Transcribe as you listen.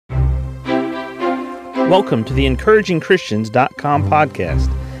Welcome to the EncouragingChristians.com podcast.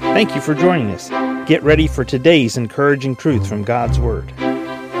 Thank you for joining us. Get ready for today's encouraging truth from God's Word.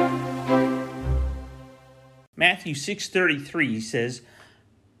 Matthew 6:33 says,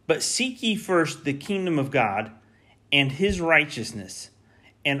 "But seek ye first the kingdom of God and his righteousness,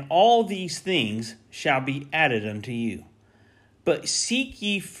 and all these things shall be added unto you." But seek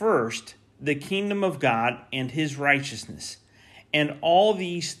ye first the kingdom of God and his righteousness, and all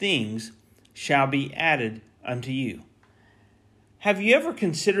these things shall be added unto you. Have you ever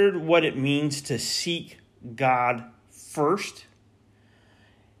considered what it means to seek God first?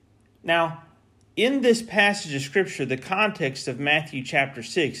 Now, in this passage of Scripture, the context of Matthew chapter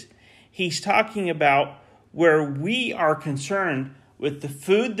 6, he's talking about where we are concerned with the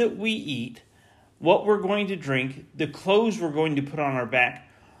food that we eat, what we're going to drink, the clothes we're going to put on our back,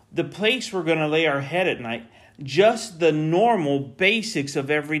 the place we're going to lay our head at night, just the normal basics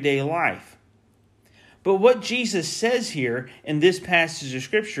of everyday life. But what Jesus says here in this passage of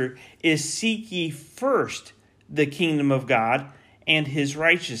Scripture is seek ye first the kingdom of God and his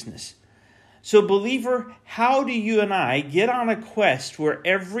righteousness. So believer, how do you and I get on a quest where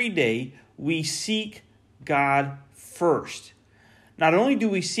every day we seek God first? Not only do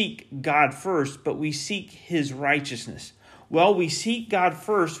we seek God first, but we seek his righteousness. Well, we seek God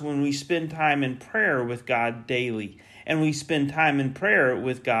first when we spend time in prayer with God daily. And we spend time in prayer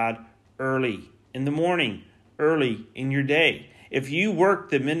with God early in the morning, early in your day. If you work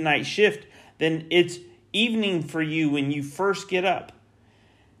the midnight shift, then it's evening for you when you first get up.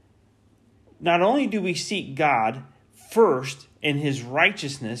 Not only do we seek God first in his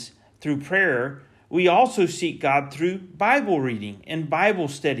righteousness through prayer, we also seek God through Bible reading and Bible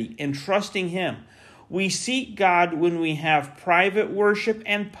study and trusting him. We seek God when we have private worship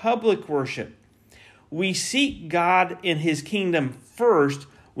and public worship. We seek God in his kingdom first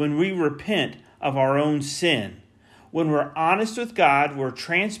when we repent of our own sin. When we're honest with God, we're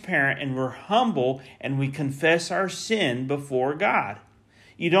transparent and we're humble and we confess our sin before God.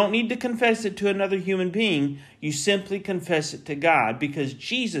 You don't need to confess it to another human being. You simply confess it to God because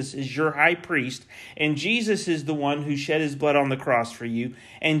Jesus is your high priest and Jesus is the one who shed his blood on the cross for you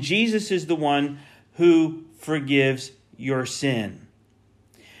and Jesus is the one who forgives your sin.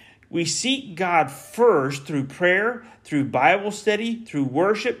 We seek God first through prayer, through Bible study, through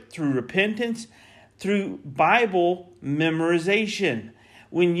worship, through repentance, through Bible memorization.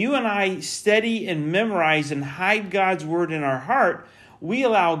 When you and I study and memorize and hide God's word in our heart, we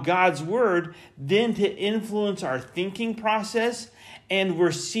allow God's word then to influence our thinking process, and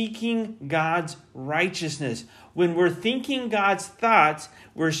we're seeking God's righteousness. When we're thinking God's thoughts,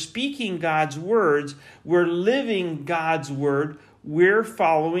 we're speaking God's words, we're living God's word, we're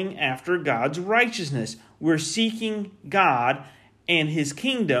following after God's righteousness. We're seeking God and his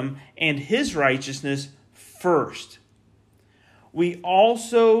kingdom and his righteousness first. We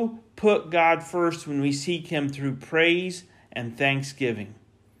also put God first when we seek him through praise and thanksgiving.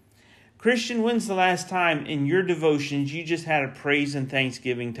 Christian, when's the last time in your devotions you just had a praise and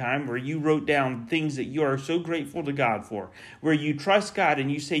thanksgiving time where you wrote down things that you are so grateful to God for, where you trust God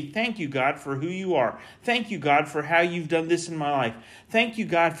and you say, thank you, God, for who you are. Thank you, God, for how you've done this in my life. Thank you,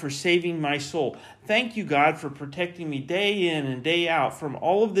 God, for saving my soul. Thank you, God, for protecting me day in and day out from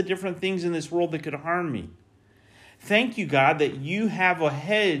all of the different things in this world that could harm me. Thank you, God, that you have a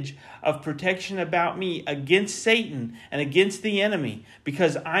hedge of protection about me against Satan and against the enemy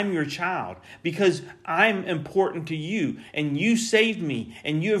because I'm your child, because I'm important to you and you saved me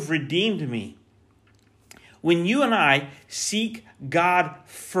and you have redeemed me. When you and I seek God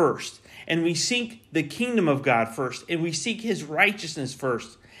first and we seek the kingdom of God first and we seek his righteousness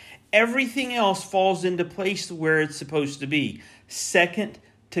first, everything else falls into place where it's supposed to be, second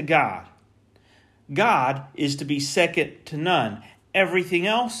to God. God is to be second to none. Everything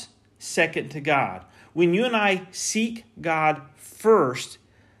else, second to God. When you and I seek God first,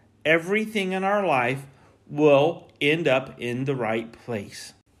 everything in our life will end up in the right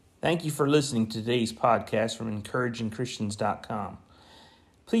place. Thank you for listening to today's podcast from EncouragingChristians.com.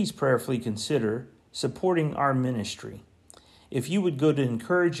 Please prayerfully consider supporting our ministry. If you would go to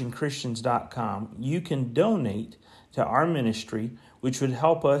EncouragingChristians.com, you can donate to our ministry, which would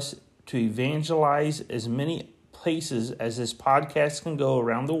help us to evangelize as many places as this podcast can go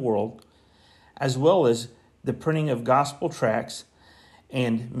around the world, as well as the printing of gospel tracts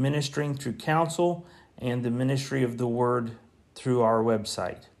and ministering through counsel and the ministry of the word through our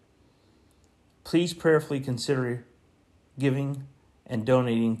website. Please prayerfully consider giving and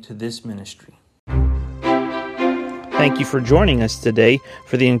donating to this ministry. Thank you for joining us today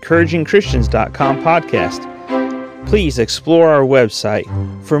for the EncouragingChristians.com podcast. Please explore our website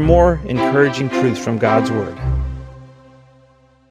for more encouraging truths from God's Word.